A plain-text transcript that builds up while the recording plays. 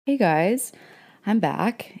Hey guys, I'm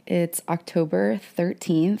back. It's October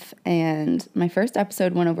 13th, and my first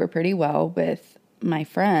episode went over pretty well with my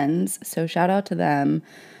friends, so shout out to them.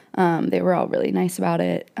 They were all really nice about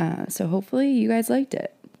it, so hopefully you guys liked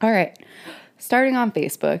it. All right, starting on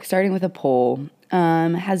Facebook, starting with a poll.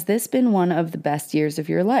 Has this been one of the best years of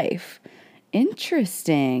your life?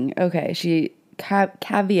 Interesting. Okay, she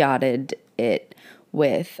caveated it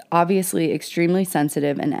with obviously extremely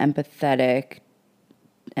sensitive and empathic.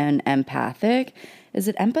 Is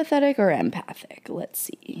it empathetic or empathic? Let's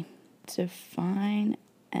see. Define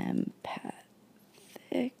empathic.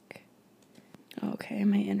 Okay,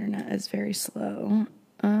 my internet is very slow.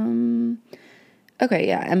 Okay,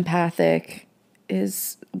 yeah, empathic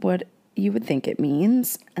is what you would think it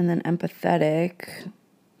means, and then empathetic,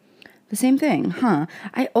 the same thing, huh?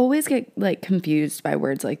 I always get confused by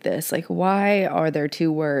words like this. Like, why are there two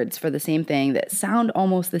words for the same thing that sound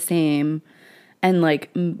almost the same and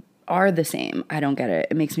are the same? I don't get it.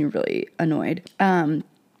 It makes me really annoyed.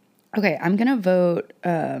 Okay, I'm gonna vote.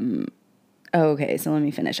 Okay, so let me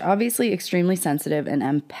finish. Obviously, extremely sensitive and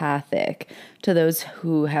empathic to those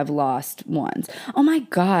who have lost ones. Oh my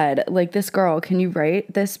God, like this girl, can you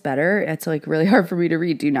write this better? It's really hard for me to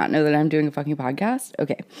read. Do you not know that I'm doing a fucking podcast?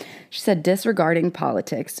 Okay. She said, disregarding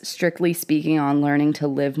politics, strictly speaking on learning to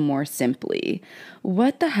live more simply.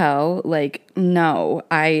 What the hell? No,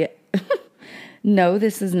 no,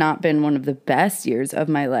 this has not been one of the best years of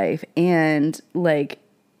my life. And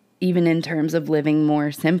even in terms of living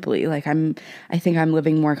more simply, I think I'm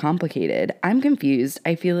living more complicated. I'm confused.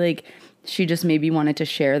 I feel like she just maybe wanted to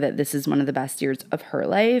share that this is one of the best years of her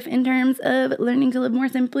life in terms of learning to live more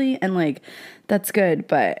simply. And that's good,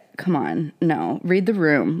 but come on, no, read the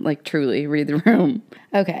room, truly read the room.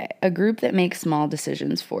 Okay, a group that makes small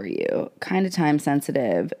decisions for you, kind of time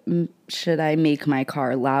sensitive. Should I make my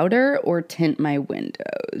car louder or tint my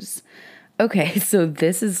windows? Okay, so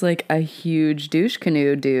this is a huge douche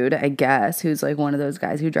canoe dude, I guess, who's one of those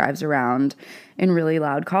guys who drives around in really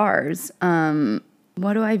loud cars.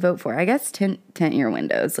 What do I vote for? I guess tint your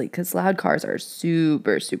windows, because loud cars are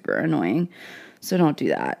super, super annoying. So don't do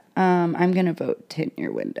that. I'm going to vote tint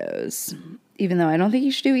your windows, even though I don't think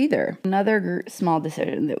you should do either. Another small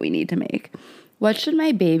decision that we need to make. What should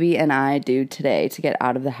my baby and I do today to get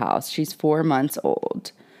out of the house? She's 4 months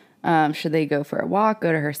old. Should they go for a walk,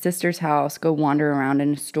 go to her sister's house, go wander around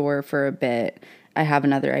in a store for a bit? I have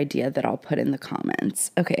another idea that I'll put in the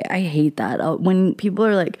comments. Okay, I hate that. When people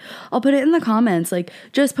are like, I'll put it in the comments,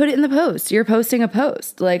 just put it in the post. You're posting a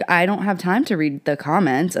post. I don't have time to read the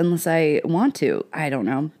comments unless I want to. I don't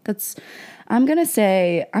know. I'm going to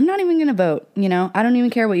say, I'm not even going to vote, I don't even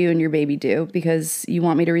care what you and your baby do because you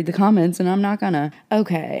want me to read the comments and I'm not gonna.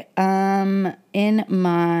 Okay, in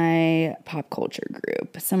my pop culture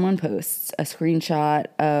group, someone posts a screenshot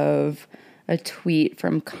of a tweet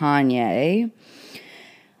from Kanye.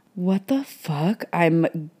 What the fuck?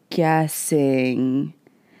 I'm guessing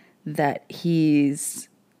that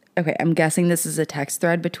I'm guessing this is a text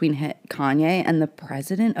thread between Kanye and the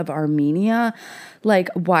president of Armenia.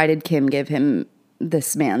 Why did Kim give him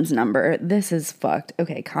this man's number? This is fucked.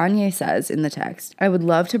 Okay, Kanye says in the text, I would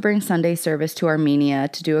love to bring Sunday service to Armenia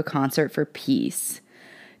to do a concert for peace.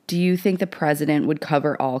 Do you think the president would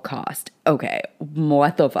cover all cost? Okay,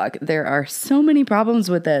 what the fuck? There are so many problems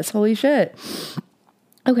with this. Holy shit.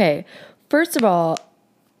 Okay, first of all,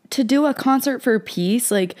 to do a concert for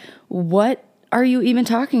peace, what are you even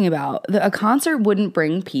talking about? A concert wouldn't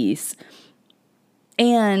bring peace.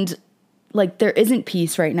 And there isn't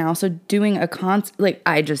peace right now. So doing a concert,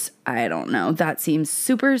 I don't know. That seems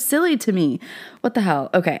super silly to me. What the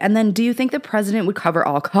hell? Okay. And then do you think the president would cover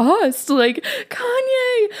all costs?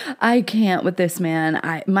 Kanye, I can't with this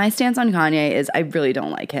man. My stance on Kanye is I really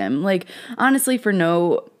don't like him. Honestly, for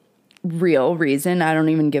no real reason. I don't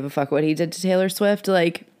even give a fuck what he did to Taylor Swift.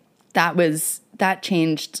 That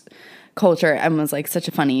changed culture and was such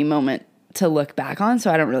a funny moment to look back on,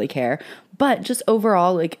 so I don't really care. But just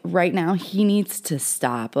overall, right now, he needs to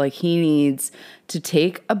stop. He needs to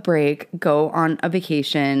take a break, go on a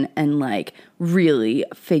vacation, and really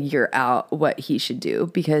figure out what he should do.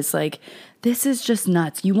 Because this is just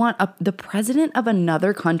nuts. You want the president of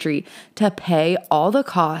another country to pay all the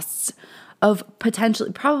costs of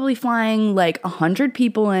probably flying 100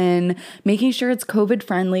 people in, making sure it's COVID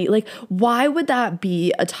friendly. Why would that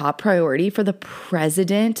be a top priority for the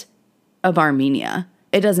president of Armenia?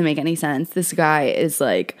 It doesn't make any sense. This guy is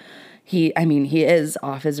he is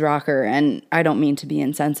off his rocker, and I don't mean to be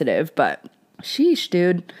insensitive, but sheesh,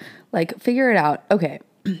 dude, figure it out. Okay.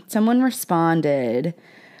 Someone responded,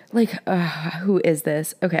 who is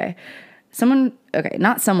this? Okay.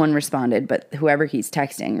 not someone responded, but whoever he's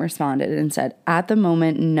texting responded and said, at the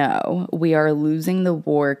moment, no, we are losing the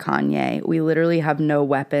war, Kanye. We literally have no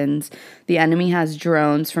weapons. The enemy has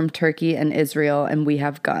drones from Turkey and Israel, and we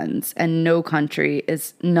have guns. And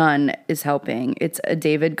none is helping. It's a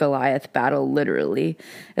David Goliath battle, literally.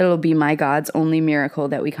 It'll be my God's only miracle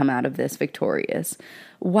that we come out of this victorious.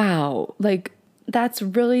 Wow. Like, that's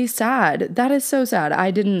really sad. That is so sad.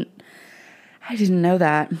 I didn't know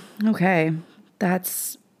that. Okay.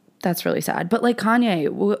 That's really sad. But like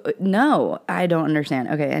Kanye, no, I don't understand.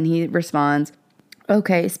 Okay. And he responds,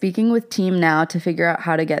 okay, speaking with team now to figure out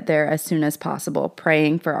how to get there as soon as possible,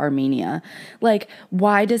 praying for Armenia. Like,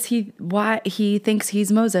 why he thinks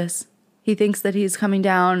he's Moses. He thinks that he's coming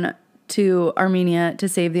down to Armenia to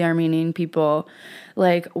save the Armenian people.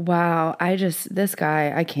 Like, wow, this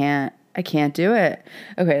guy, I can't do it.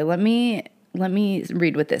 Okay, let me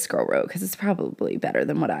read what this girl wrote because it's probably better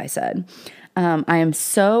than what I said. I am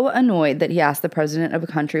so annoyed that he asked the president of a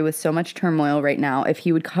country with so much turmoil right now if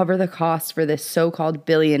he would cover the costs for this so-called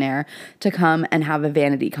billionaire to come and have a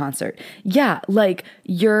vanity concert. Yeah, like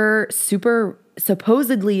you're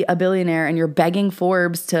supposedly a billionaire and you're begging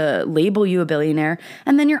Forbes to label you a billionaire,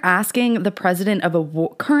 and then you're asking the president of a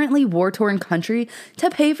currently war-torn country to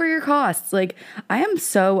pay for your costs. Like, I am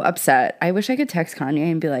so upset. I wish I could text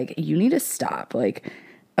Kanye and be like, you need to stop. Like,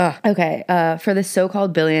 okay, for this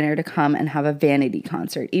so-called billionaire to come and have a vanity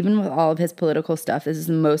concert, even with all of his political stuff, this is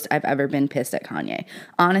the most I've ever been pissed at Kanye.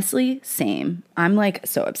 Honestly, same. I'm like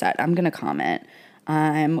so upset. I'm gonna comment.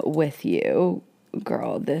 I'm with you,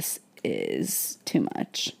 girl. This is too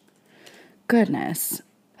much. Goodness.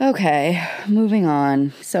 Okay, moving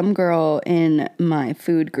on. Some girl in my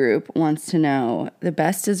food group wants to know the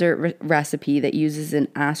best dessert recipe that uses an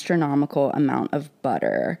astronomical amount of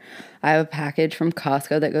butter. I have a package from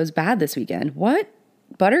Costco that goes bad this weekend. What?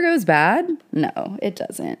 Butter goes bad? No, it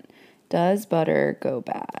doesn't. Does butter go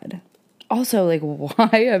bad? Also, like,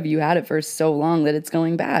 why have you had it for so long that it's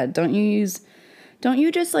going bad? Don't you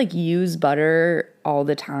just like use butter all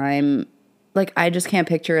the time? Like, I just can't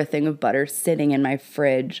picture a thing of butter sitting in my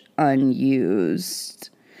fridge unused.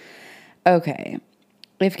 Okay.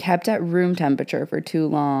 If kept at room temperature for too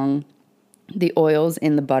long, the oils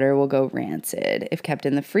in the butter will go rancid. If kept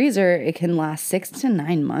in the freezer, it can last 6 to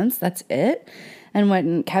 9 months. That's it. And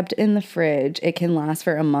when kept in the fridge, it can last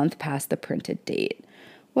for a month past the printed date.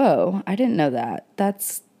 Whoa, I didn't know that.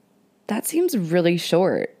 That seems really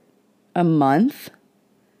short. A month?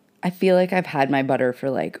 I feel like I've had my butter for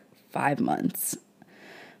like 5 months.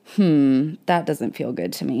 That doesn't feel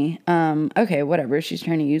good to me. Okay, whatever. She's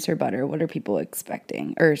trying to use her butter. What are people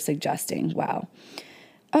expecting or suggesting? Wow.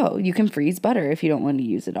 Oh, you can freeze butter if you don't want to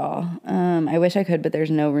use it all. I wish I could, but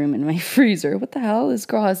there's no room in my freezer. What the hell? This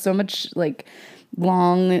girl has so much like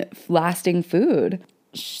long lasting food.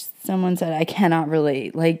 Someone said, I cannot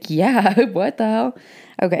relate. Like, yeah, what the hell?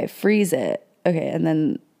 Okay, freeze it. Okay, and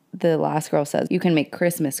then the last girl says, you can make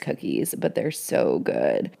Christmas cookies, but they're so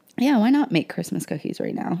good. Yeah, why not make Christmas cookies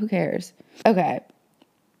right now? Who cares? Okay.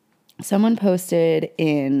 Someone posted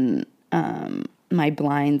in my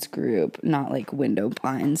blinds group, not like window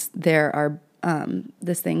blinds. There are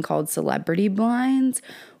this thing called celebrity blinds,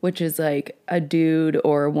 which is like a dude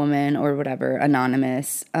or a woman or whatever,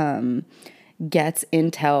 anonymous, gets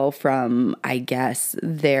intel from, I guess,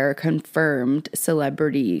 their confirmed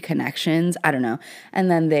celebrity connections. I don't know.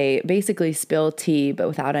 And then they basically spill tea, but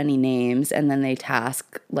without any names. And then they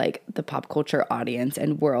task like the pop culture audience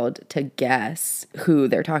and world to guess who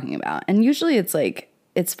they're talking about. And usually it's like,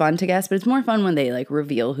 it's fun to guess, but it's more fun when they like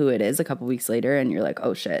reveal who it is a couple weeks later and you're like,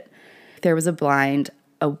 oh shit. There was a blind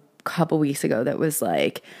a couple weeks ago that was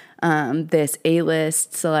like, this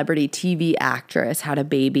A-list celebrity TV actress had a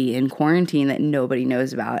baby in quarantine that nobody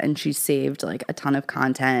knows about, and she saved like a ton of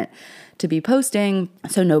content to be posting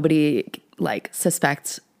so nobody like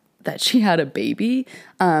suspects that she had a baby.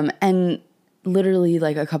 And literally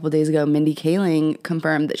like a couple days ago, Mindy Kaling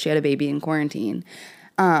confirmed that she had a baby in quarantine.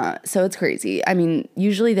 So it's crazy. I mean,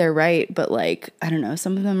 usually they're right, but like, I don't know,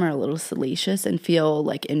 some of them are a little salacious and feel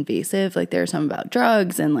like invasive. Like there are some about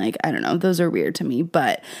drugs and like, I don't know, those are weird to me,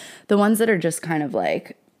 but the ones that are just kind of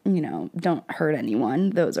like, you know, don't hurt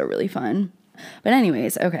anyone, those are really fun. But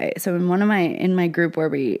anyways, okay. So in my group where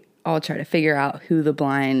we all try to figure out who the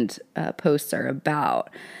blind, posts are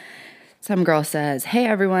about, some girl says, hey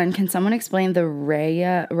everyone, can someone explain the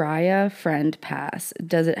Raya friend pass?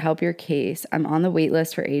 Does it help your case? I'm on the wait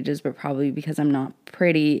list for ages, but probably because I'm not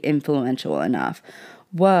pretty influential enough.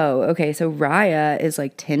 Whoa. Okay. So Raya is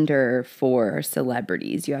like Tinder for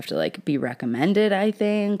celebrities. You have to like be recommended, I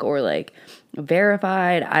think, or like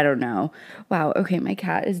verified. I don't know. Wow. Okay. My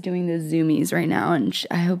cat is doing the zoomies right now, and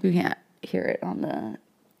I hope you can't hear it on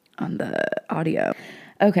the audio.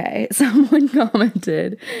 Okay, someone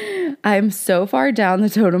commented, I'm so far down the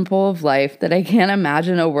totem pole of life that I can't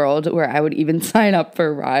imagine a world where I would even sign up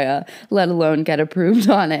for Raya, let alone get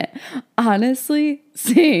approved on it. Honestly,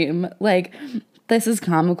 same. Like, this is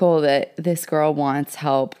comical that this girl wants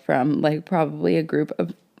help from like probably a group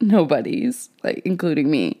of nobodies, like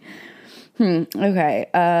including me. Okay.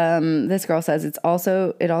 This girl says it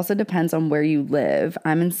also depends on where you live.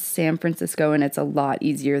 I'm in San Francisco and it's a lot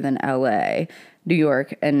easier than LA, New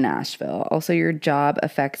York, and Nashville. Also, your job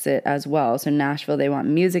affects it as well. So Nashville, they want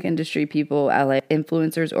music industry people, LA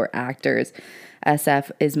influencers or actors. SF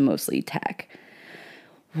is mostly tech.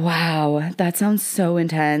 Wow, that sounds so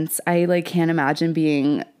intense. I like can't imagine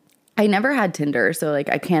being I never had Tinder, so like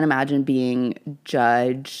I can't imagine being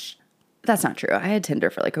judged. That's not true. I had Tinder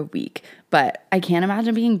for like a week, but I can't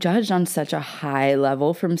imagine being judged on such a high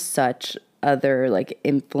level from such other like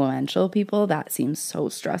influential people. That seems so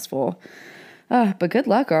stressful. But good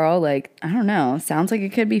luck, girl. Like, I don't know. Sounds like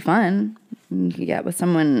it could be fun. You could get with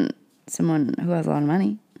someone who has a lot of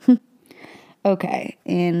money. Okay,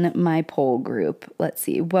 in my poll group, let's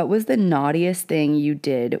see. What was the naughtiest thing you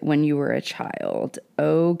did when you were a child?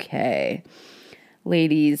 Okay.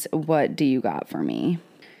 Ladies, what do you got for me?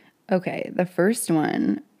 Okay, the first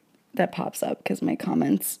one that pops up because my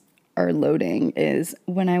comments are loading is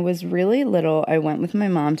when I was really little, I went with my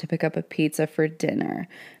mom to pick up a pizza for dinner.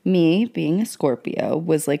 Me, being a Scorpio,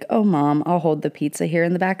 was like, oh, mom, I'll hold the pizza here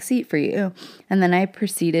in the back seat for you. And then I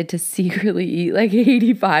proceeded to secretly eat like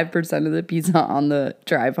 85% of the pizza on the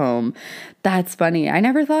drive home. That's funny. I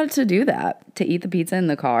never thought to do that, to eat the pizza in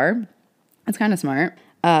the car. That's kind of smart.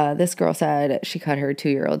 This girl said she cut her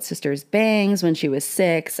 2-year-old sister's bangs when she was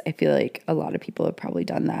 6. I feel like a lot of people have probably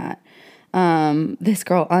done that. This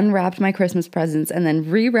girl unwrapped my Christmas presents and then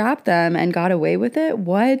rewrapped them and got away with it.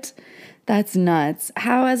 What? That's nuts.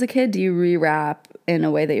 How as a kid do you rewrap in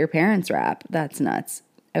a way that your parents wrap? That's nuts.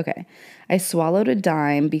 Okay. I swallowed a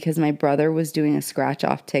dime because my brother was doing a scratch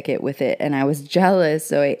off ticket with it and I was jealous,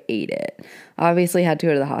 so I ate it. Obviously had to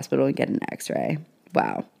go to the hospital and get an x-ray.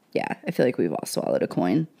 Wow. Yeah, I feel like we've all swallowed a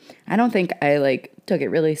coin. I don't think I like took it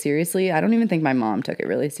really seriously. I don't even think my mom took it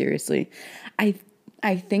really seriously.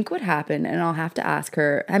 I think what happened, and I'll have to ask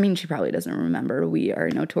her. I mean, she probably doesn't remember. We are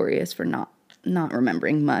notorious for not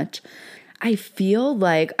remembering much. I feel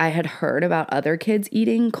like I had heard about other kids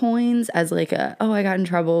eating coins as like I got in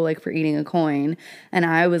trouble like for eating a coin. And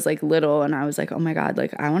I was like little and I was like, oh my God,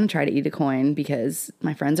 like I want to try to eat a coin because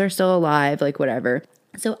my friends are still alive, like whatever.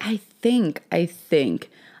 So I think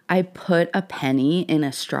I put a penny in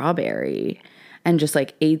a strawberry and just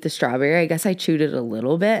like ate the strawberry. I guess I chewed it a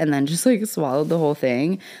little bit and then just like swallowed the whole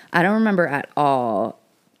thing. I don't remember at all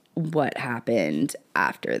what happened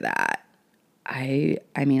after that. I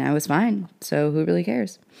mean, I was fine. So who really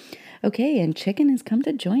cares? Okay, and Chicken has come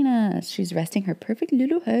to join us. She's resting her perfect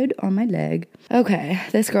little head on my leg. Okay,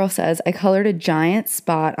 this girl says, I colored a giant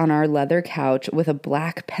spot on our leather couch with a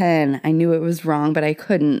black pen. I knew it was wrong, but I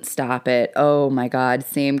couldn't stop it. Oh my God,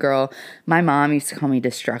 same girl. My mom used to call me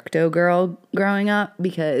Destructo Girl growing up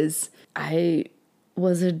because I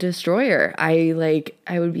was a destroyer. I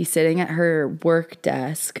would be sitting at her work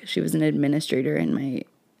desk. She was an administrator in my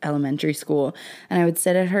elementary school, and I would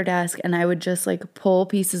sit at her desk and I would just like pull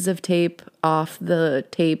pieces of tape off the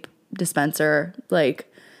tape dispenser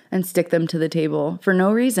like and stick them to the table for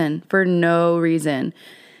no reason.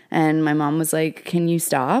 And my mom was like, can you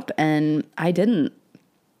stop? And I didn't.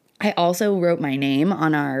 I also wrote my name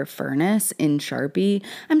on our furnace in Sharpie.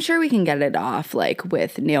 I'm sure we can get it off like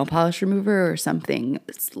with nail polish remover or something.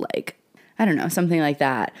 It's like, I don't know, something like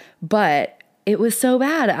that. But it was so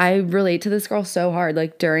bad. I relate to this girl so hard.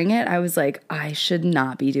 Like during it, I was like, I should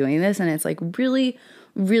not be doing this. And it's like really,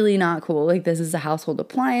 really not cool. Like this is a household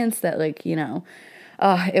appliance that like, you know,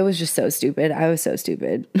 it was just so stupid. I was so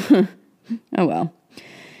stupid. Oh, well.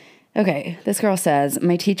 Okay, this girl says,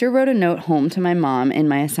 my teacher wrote a note home to my mom in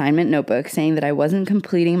my assignment notebook saying that I wasn't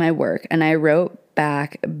completing my work. And I wrote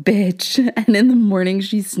back, bitch. And in the morning,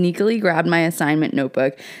 she sneakily grabbed my assignment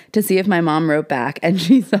notebook to see if my mom wrote back, and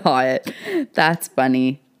she saw it. That's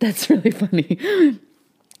funny. That's really funny.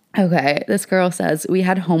 Okay, this girl says, we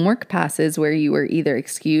had homework passes where you were either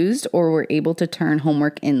excused or were able to turn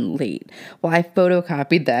homework in late. Well, I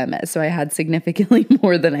photocopied them, so I had significantly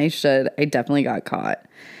more than I should. I definitely got caught.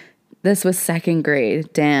 This was second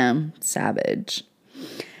grade. Damn, savage.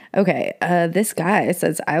 Okay, this guy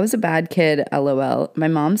says, I was a bad kid, lol. My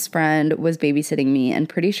mom's friend was babysitting me and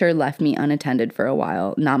pretty sure left me unattended for a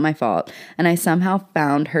while. Not my fault. And I somehow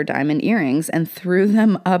found her diamond earrings and threw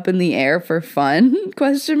them up in the air for fun?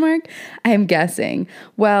 Question mark. I am guessing.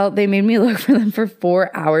 Well, they made me look for them for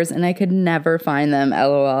 4 hours and I could never find them,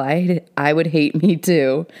 lol. I would hate me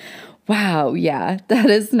too. Wow, yeah, that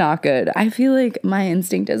is not good. I feel like my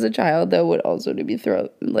instinct as a child, though, would also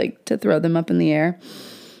to throw them up in the air.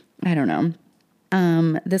 I don't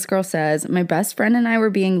know. This girl says, my best friend and I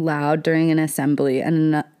were being loud during an assembly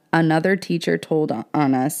and another teacher told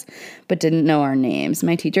on us, but didn't know our names.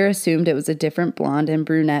 My teacher assumed it was a different blonde and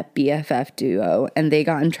brunette BFF duo, and they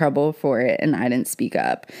got in trouble for it, and I didn't speak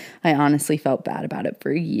up. I honestly felt bad about it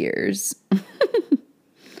for years.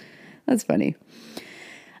 That's funny.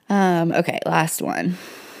 Okay, last one.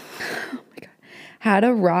 Had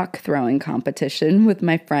a rock throwing competition with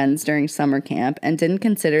my friends during summer camp and didn't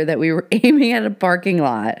consider that we were aiming at a parking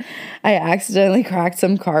lot. I accidentally cracked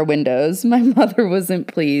some car windows. My mother wasn't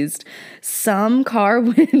pleased. Some car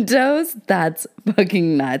windows? That's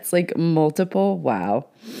fucking nuts. Like multiple? Wow.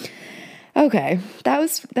 Okay, that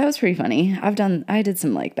was pretty funny. I did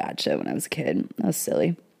some like bad shit when I was a kid. That was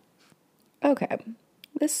silly. Okay,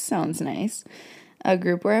 this sounds nice. A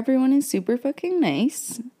group where everyone is super fucking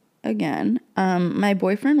nice. Again, my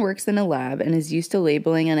boyfriend works in a lab and is used to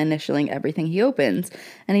labeling and initialing everything he opens.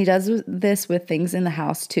 And he does this with things in the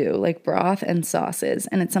house too, like broth and sauces.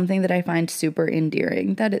 And it's something that I find super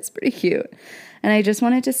endearing. That is pretty cute. And I just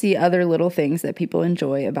wanted to see other little things that people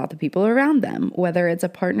enjoy about the people around them, whether it's a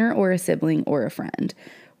partner or a sibling or a friend.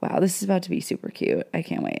 Wow, this is about to be super cute. I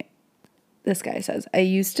can't wait. This guy says, I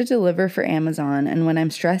used to deliver for Amazon, and when I'm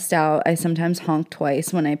stressed out, I sometimes honk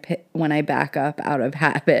twice when I back up out of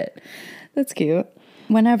habit. That's cute.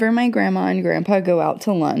 Whenever my grandma and grandpa go out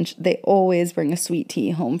to lunch, they always bring a sweet tea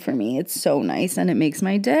home for me. It's so nice, and it makes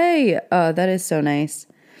my day. Oh, that is so nice.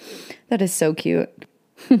 That is so cute.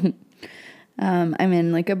 I'm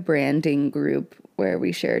in like a branding group where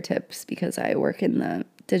we share tips because I work in the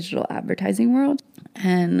digital advertising world,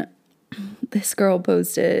 and this girl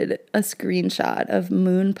posted a screenshot of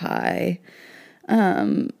Moon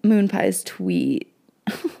Pie's tweet.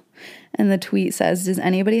 And the tweet says, does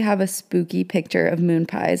anybody have a spooky picture of Moon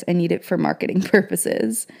Pies? I need it for marketing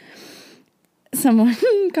purposes. Someone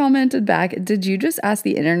commented back, did you just ask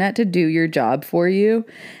the internet to do your job for you?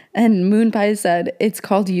 And Moon Pie said, it's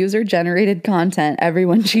called user-generated content.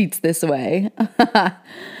 Everyone cheats this way.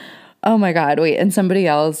 Oh my God, wait. And somebody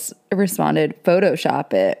else responded,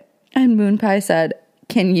 Photoshop it. And Moon Pie said,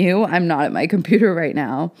 can you? I'm not at my computer right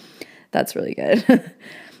now. That's really good.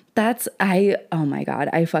 Oh my God.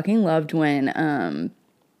 I fucking loved when,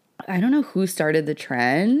 I don't know who started the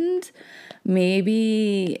trend.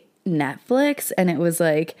 Maybe Netflix. And it was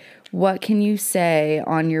like, what can you say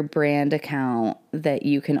on your brand account that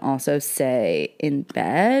you can also say in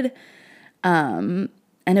bed?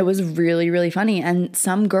 And it was really, really funny. And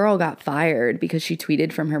some girl got fired because she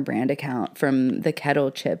tweeted from her brand account, from the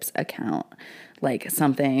Kettle Chips account, like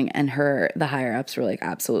something. And the higher ups were like,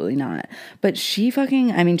 absolutely not. But she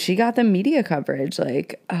got the media coverage.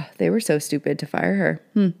 Like, they were so stupid to fire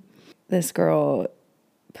her. This girl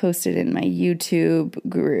posted in my YouTube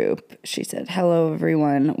group. She said, hello,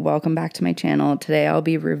 everyone. Welcome back to my channel. Today I'll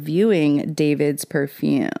be reviewing David's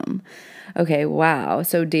perfume. Okay, wow.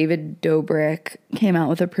 So David Dobrik came out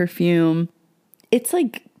with a perfume. It's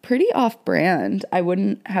like pretty off-brand. I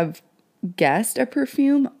wouldn't have guessed a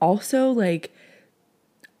perfume. Also, like,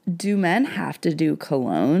 do men have to do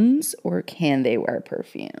colognes or can they wear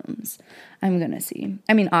perfumes? I'm going to see.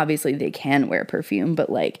 I mean, obviously they can wear perfume, but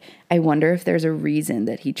like, I wonder if there's a reason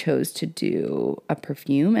that he chose to do a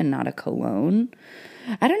perfume and not a cologne.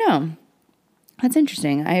 I don't know. That's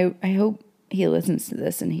interesting. I hope he listens to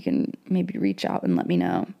this and he can maybe reach out and let me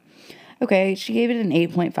know. Okay, she gave it an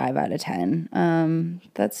 8.5 out of 10.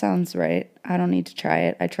 That sounds right. I don't need to try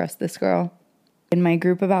it. I trust this girl. In my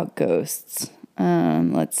group about ghosts,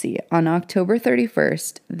 let's see. On October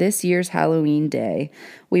 31st, this year's Halloween day,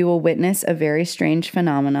 we will witness a very strange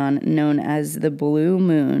phenomenon known as the blue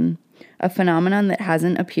moon. A phenomenon that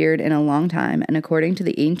hasn't appeared in a long time, and according to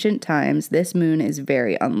the ancient times, this moon is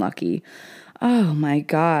very unlucky. Oh my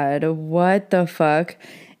God, what the fuck?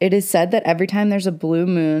 It is said that every time there's a blue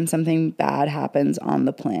moon, something bad happens on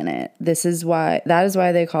the planet. That is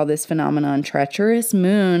why they call this phenomenon treacherous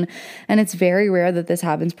moon, and it's very rare that this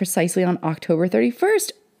happens precisely on October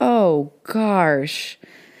 31st. Oh gosh,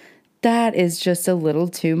 that is just a little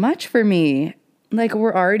too much for me. Like,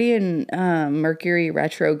 we're already in Mercury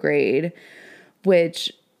retrograde,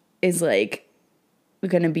 which is like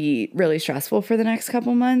going to be really stressful for the next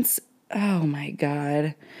couple months. Oh my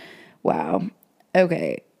God. Wow.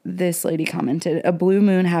 Okay. This lady commented, a blue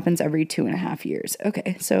moon happens every 2.5 years.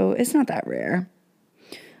 Okay. So it's not that rare.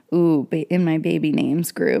 Ooh, in my baby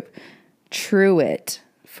names group, Truett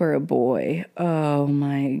for a boy. Oh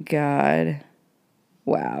my God.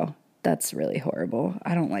 Wow. That's really horrible.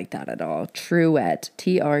 I don't like that at all. Truett.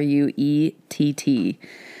 Truett.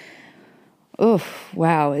 Oof.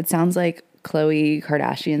 Wow. It sounds like Khloe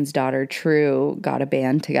Kardashian's daughter, True, got a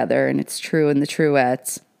band together, and it's True and the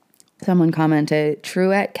Truettes. Someone commented,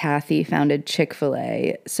 Truett Cathy founded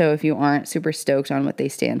Chick-fil-A. So if you aren't super stoked on what they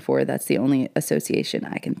stand for, that's the only association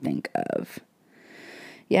I can think of.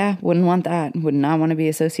 Yeah, wouldn't want that. Would not want to be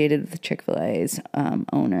associated with Chick-fil-A's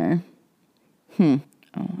owner. Oh,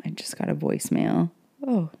 I just got a voicemail.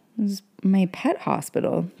 Oh, this is my pet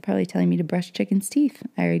hospital. Probably telling me to brush chicken's teeth.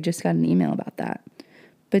 I already just got an email about that.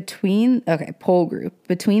 Poll group.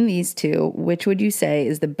 Between these two, which would you say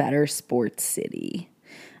is the better sports city?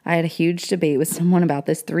 I had a huge debate with someone about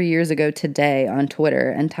this 3 years ago today on Twitter,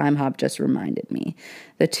 and Time Hop just reminded me.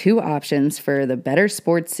 The two options for the better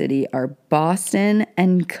sports city are Boston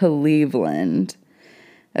and Cleveland.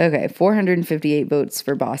 Okay, 458 votes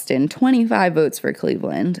for Boston, 25 votes for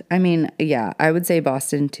Cleveland. I mean, yeah, I would say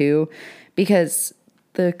Boston too, because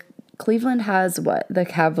the Cleveland has the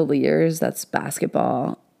Cavaliers, that's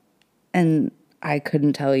basketball, and I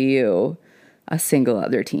couldn't tell you a single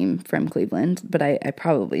other team from Cleveland, but I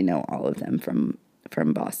probably know all of them from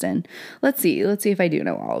Boston. Let's see if I do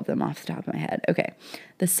know all of them off the top of my head. Okay,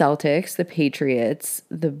 the Celtics, the Patriots,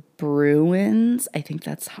 the Bruins, I think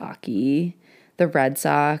that's hockey, the Red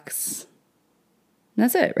Sox.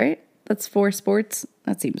 That's it, right? That's 4 sports.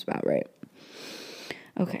 That seems about right.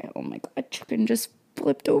 Okay, oh my God, chicken just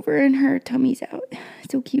flipped over and her tummy's out.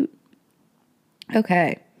 So cute.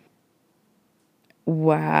 Okay.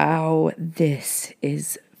 Wow, this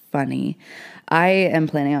is funny. I am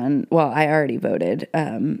planning on, I already voted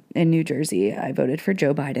in New Jersey. I voted for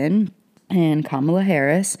Joe Biden and Kamala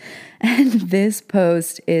Harris. And this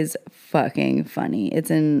post is fucking funny.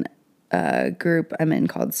 It's in a group I'm in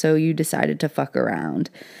called So You Decided to Fuck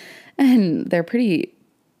Around. And they're pretty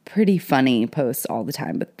funny posts all the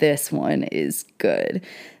time, but this one is good.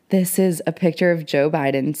 This is a picture of Joe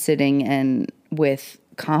Biden sitting with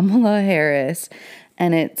Kamala Harris,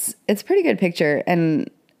 and it's a pretty good picture. And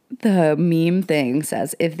the meme thing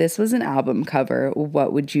says, if this was an album cover,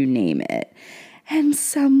 what would you name it? And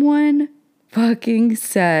someone fucking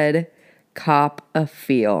said, Cop a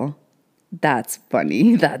Feel. That's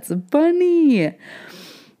funny. That's funny.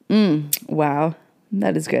 Wow.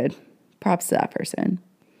 That is good. Props to that person.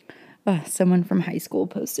 Someone from high school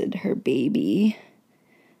posted her baby.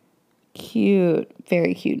 Cute.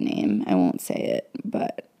 Very cute name. I won't say it,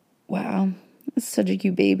 but wow. It's such a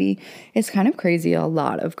cute baby. It's kind of crazy. A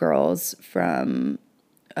lot of girls from,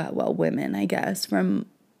 women, I guess, from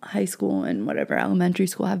high school and whatever elementary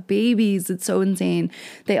school have babies. It's so insane.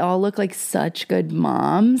 They all look like such good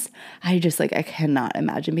moms. I cannot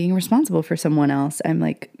imagine being responsible for someone else. I'm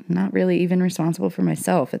not really even responsible for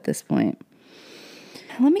myself at this point.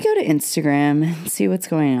 Let me go to Instagram and see what's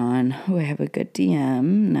going on. Oh, I have a good DM.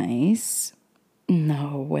 Nice.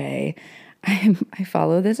 No way. I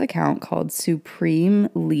follow this account called Supreme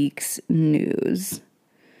Leaks News.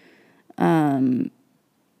 Oh,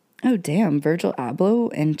 damn. Virgil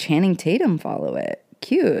Abloh and Channing Tatum follow it.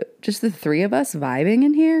 Cute. Just the 3 of us vibing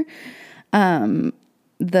in here.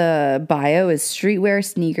 The bio is streetwear,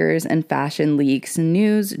 sneakers, and fashion leaks,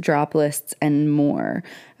 news, drop lists, and more.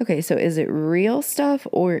 Okay, so is it real stuff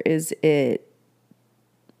or is it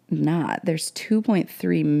not? There's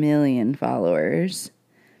 2.3 million followers.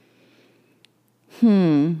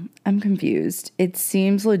 I'm confused. It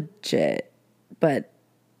seems legit, but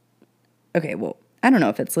okay, well, I don't know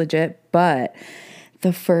if it's legit, but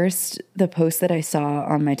the post that I saw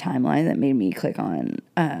on my timeline that made me click on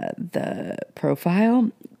the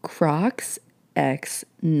profile, Crocs X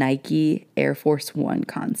Nike Air Force One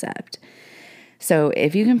concept. So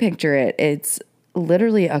if you can picture it, it's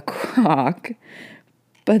literally a Croc,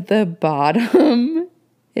 but the bottom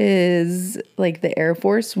is like the Air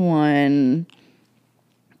Force One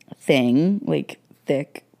thing, like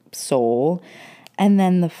thick sole, and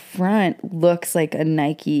then the front looks like a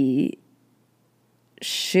Nike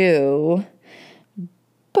shoe,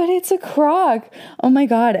 but it's a Croc. Oh my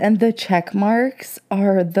God. And the check marks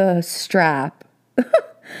are the strap.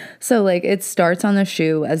 So it starts on the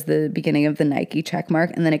shoe as the beginning of the Nike check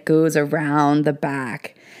mark, and then it goes around the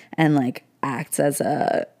back and acts as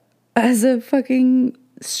a fucking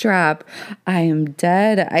strap. I am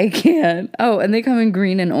dead. I can't. Oh, and they come in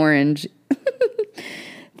green and orange.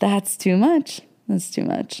 That's too much. That's too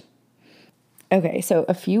much. Okay, so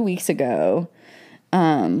a few weeks ago,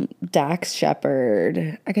 Dax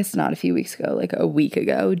Shepard, I guess not a few weeks ago, like a week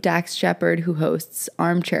ago, Dax Shepard, who hosts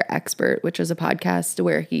Armchair Expert, which is a podcast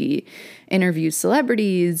where he interviews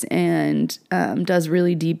celebrities and does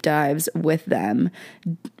really deep dives with them,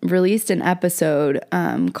 released an episode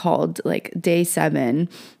called like Day 7.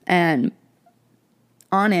 And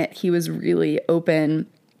on it, he was really open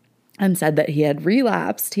and said that he had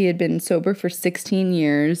relapsed. He had been sober for 16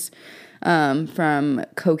 years. From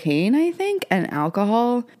cocaine, I think, and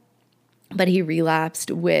alcohol, but he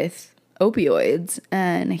relapsed with opioids,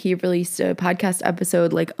 and he released a podcast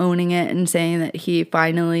episode like owning it and saying that he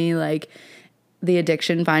finally, like, the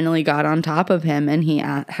addiction finally got on top of him, and he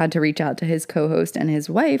had to reach out to his co-host and his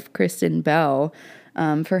wife, Kristen Bell,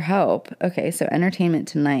 for help. Okay, so Entertainment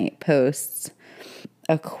Tonight posts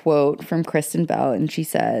a quote from Kristen Bell, and she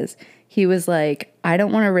says, he was like, I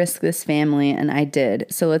don't want to risk this family, and I did.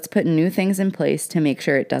 So let's put new things in place to make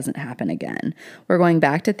sure it doesn't happen again. We're going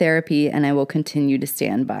back to therapy, and I will continue to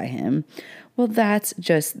stand by him. Well, that's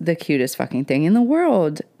just the cutest fucking thing in the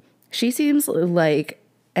world. She seems like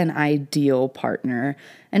an ideal partner,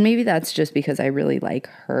 and maybe that's just because I really like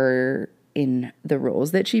her in the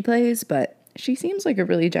roles that she plays, but she seems like a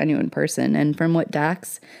really genuine person, and from what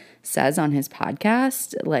Dax says on his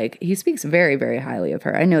podcast, like, he speaks very, very highly of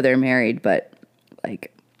her. I know they're married, but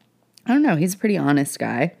like, I don't know, he's a pretty honest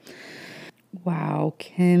guy. Wow,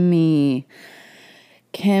 Kim.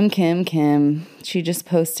 She just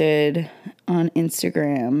posted on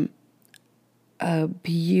Instagram a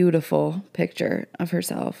beautiful picture of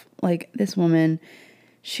herself. Like, this woman,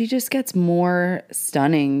 she just gets more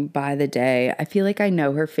stunning by the day. I feel like I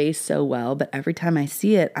know her face so well, but every time I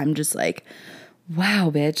see it, I'm just like,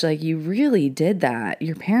 wow, bitch, like, you really did that.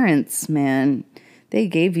 Your parents, man, they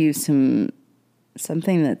gave you something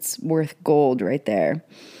that's worth gold right there.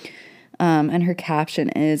 And her caption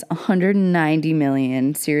is 190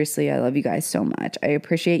 million. Seriously, I love you guys so much. I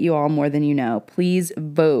appreciate you all more than you know. Please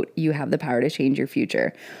vote. You have the power to change your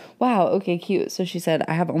future. Wow, okay, cute. So she said,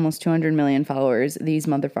 I have almost 200 million followers. These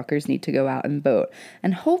motherfuckers need to go out and vote.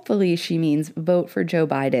 And hopefully she means vote for Joe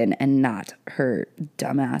Biden and not her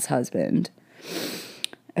dumbass husband.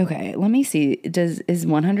 Okay, let me see. Is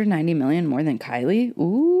 190 million more than Kylie?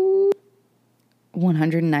 Ooh.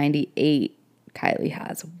 198 Kylie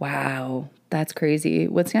has. Wow, that's crazy.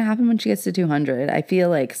 What's going to happen when she gets to 200? I feel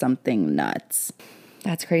like something nuts.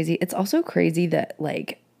 That's crazy. It's also crazy that,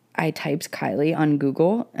 like, I typed Kylie on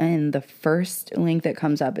Google and the first link that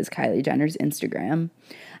comes up is Kylie Jenner's Instagram.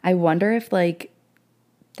 I wonder if, like,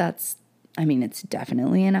 that's, I mean, it's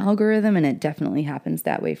definitely an algorithm and it definitely happens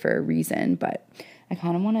that way for a reason, but I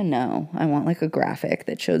kind of want to know. I want, like, a graphic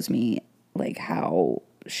that shows me, like, how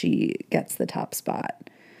she gets the top spot.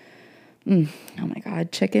 Oh my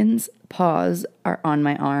God. Chicken's paws are on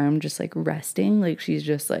my arm, just like resting. Like, she's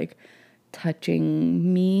just like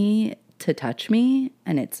touching me to touch me.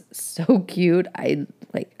 And it's so cute. I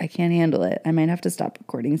can't handle it. I might have to stop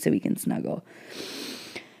recording so we can snuggle.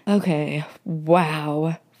 Okay.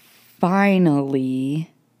 Wow.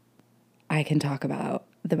 Finally, I can talk about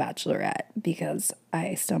The Bachelorette because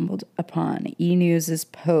I stumbled upon E! News's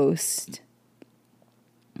post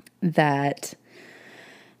that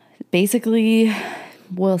basically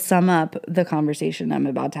will sum up the conversation I'm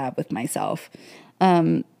about to have with myself.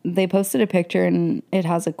 They posted a picture and it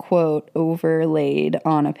has a quote overlaid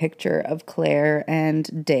on a picture of Claire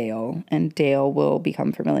and Dale will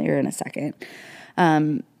become familiar in a second.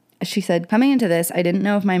 She said, coming into this, I didn't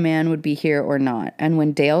know if my man would be here or not. And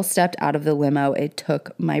when Dale stepped out of the limo, it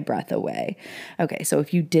took my breath away. Okay, so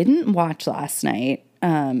if you didn't watch last night,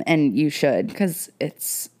 and you should, because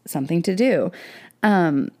it's something to do,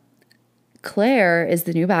 Claire is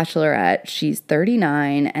the new Bachelorette. She's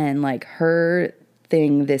 39, and like her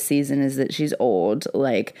thing this season is that she's old.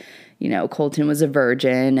 Like, you know, Colton was a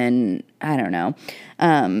virgin, and I don't know.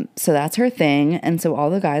 So that's her thing. And so all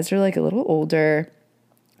the guys are like a little older.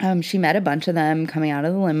 She met a bunch of them coming out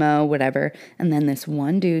of the limo, whatever. And then this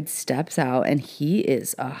one dude steps out, and he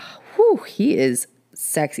is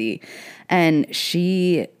sexy. And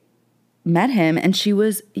she met him, and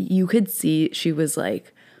you could see she was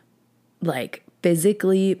like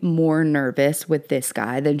physically more nervous with this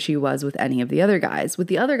guy than she was with any of the other guys. With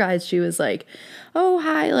the other guys, she was like, oh,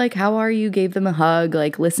 hi, like, how are you? Gave them a hug,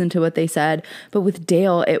 like, listened to what they said. But with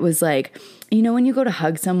Dale, it was like, you know, when you go to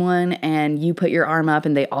hug someone and you put your arm up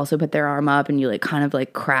and they also put their arm up and you like kind of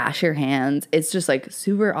like crash your hands, it's just like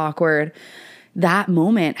super awkward. that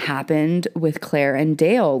moment happened with Claire and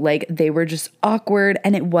Dale. Like, they were just awkward,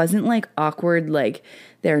 and it wasn't like awkward like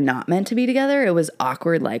they're not meant to be together. It was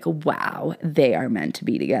awkward like, wow, they are meant to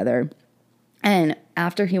be together. And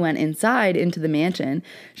after he went inside into the mansion,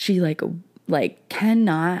 she like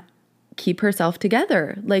cannot keep herself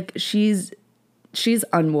together. Like, she's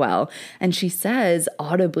unwell, and she says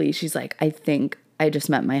audibly, she's like, I think I just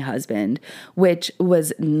met my husband, which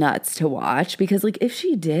was nuts to watch, because like, if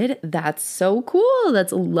she did, that's so cool.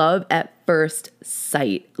 That's love at first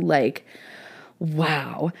sight. Like,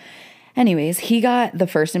 wow. Anyways, he got the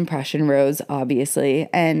first impression rose, obviously,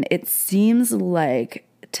 and it seems like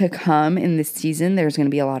to come in this season, there's going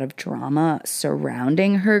to be a lot of drama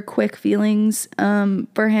surrounding her quick feelings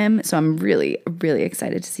for him. So I'm really, really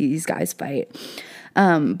excited to see these guys fight.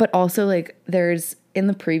 But also, like, there's in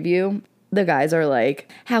the preview, the guys are like,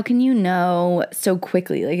 how can you know so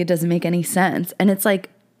quickly? Like, it doesn't make any sense. And it's like,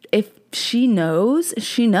 if she knows,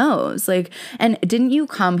 she knows. Like, and didn't you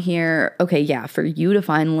come here, okay, yeah, for you to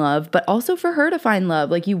find love, but also for her to find love?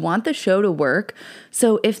 Like, you want the show to work.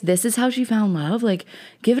 So if this is how she found love, like,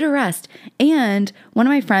 give it a rest. And one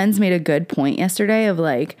of my friends made a good point yesterday of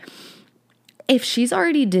like, if she's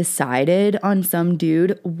already decided on some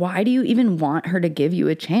dude, why do you even want her to give you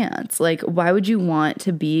a chance? Like, why would you want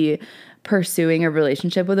to be pursuing a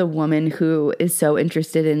relationship with a woman who is so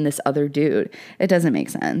interested in this other dude? It doesn't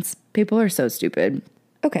make sense. People are so stupid.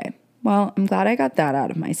 Okay, well, I'm glad I got that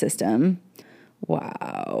out of my system.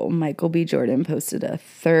 Wow, Michael B. Jordan posted a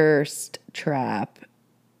thirst trap.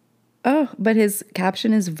 Oh, but his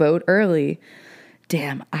caption is vote early.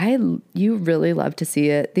 Damn, you really love to see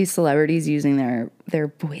it. These celebrities using their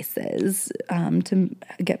voices to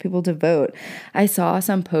get people to vote. I saw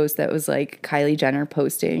some post that was like Kylie Jenner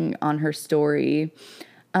posting on her story,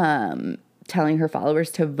 telling her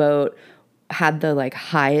followers to vote, had the like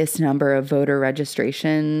highest number of voter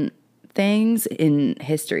registration things in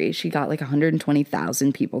history. She got like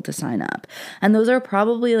 120,000 people to sign up. And those are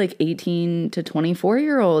probably like 18 to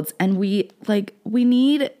 24-year-olds. And we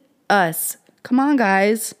need us. Come on,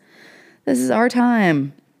 guys. This is our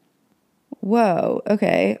time. Whoa.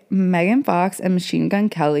 Okay. Megan Fox and Machine Gun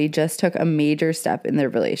Kelly just took a major step in their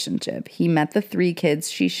relationship. He met the 3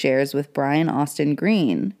 kids she shares with Brian Austin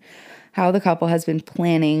Green. How the couple has been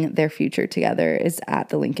planning their future together is at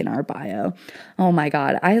the link in our bio. Oh my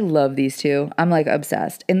God. I love these two. I'm like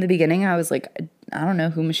obsessed. In the beginning, I was like, I don't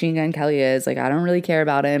know who Machine Gun Kelly is. Like, I don't really care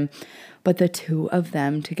about him. But the two of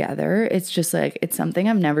them together, it's just like, it's something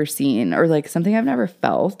I've never seen, or like something I've never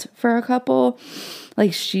felt for a couple.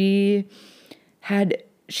 Like, she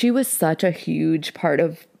was such a huge part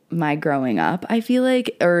of my growing up, I feel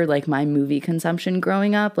like, or like my movie consumption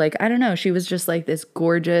growing up. Like, I don't know, she was just like this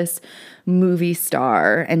gorgeous movie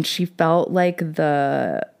star, and she felt like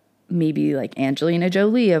maybe like Angelina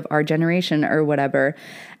Jolie of our generation or whatever.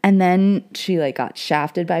 And then she like got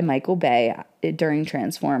shafted by Michael Bay during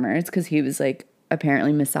Transformers because he was like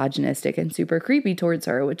apparently misogynistic and super creepy towards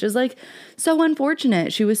her, which is like so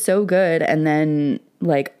unfortunate. She was so good, and then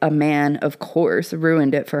like a man, of course,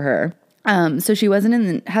 ruined it for her. So she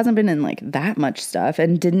hasn't been in like that much stuff,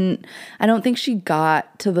 and I don't think she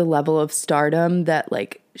got to the level of stardom that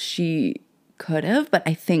like she could have, but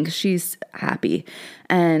I think she's happy.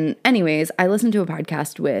 And anyways, I listened to a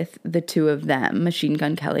podcast with the two of them, Machine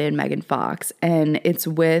Gun Kelly and Megan Fox, and it's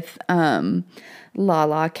with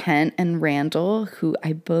Lala Kent and Randall, who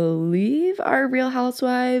I believe are Real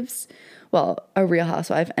Housewives. Well, a Real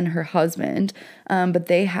Housewife and her husband, but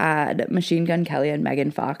they had Machine Gun Kelly and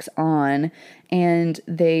Megan Fox on, and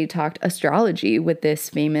they talked astrology with this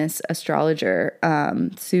famous astrologer,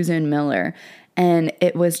 Susan Miller, and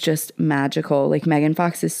it was just magical. Like, Megan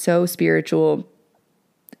Fox is so spiritual,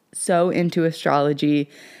 so into astrology,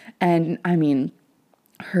 and I mean,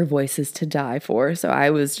 her voice is to die for. So I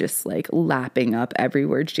was just like lapping up every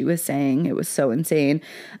word she was saying. It was so insane.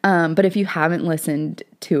 But if you haven't listened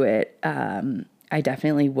to it, I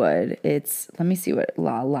definitely would. Let me see what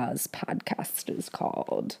Lala's podcast is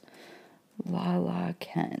called. Lala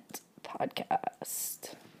Kent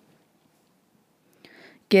podcast.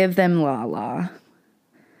 Give Them Lala.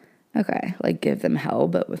 Okay, like Give Them Hell,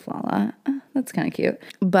 but with Lala. That's kind of cute.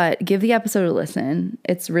 But give the episode a listen.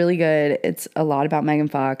 It's really good. It's a lot about Megan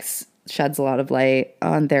Fox, sheds a lot of light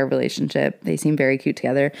on their relationship. They seem very cute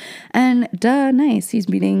together. And nice. He's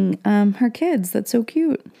meeting her kids. That's so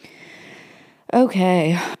cute.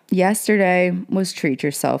 Okay, yesterday was Treat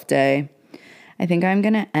Yourself Day. I think I'm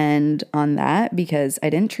going to end on that because I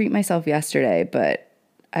didn't treat myself yesterday, but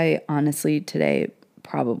I honestly today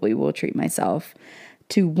probably will treat myself.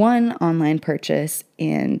 to one online purchase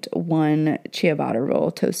and one ciabatta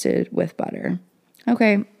roll toasted with butter.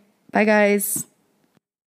 Okay, bye guys.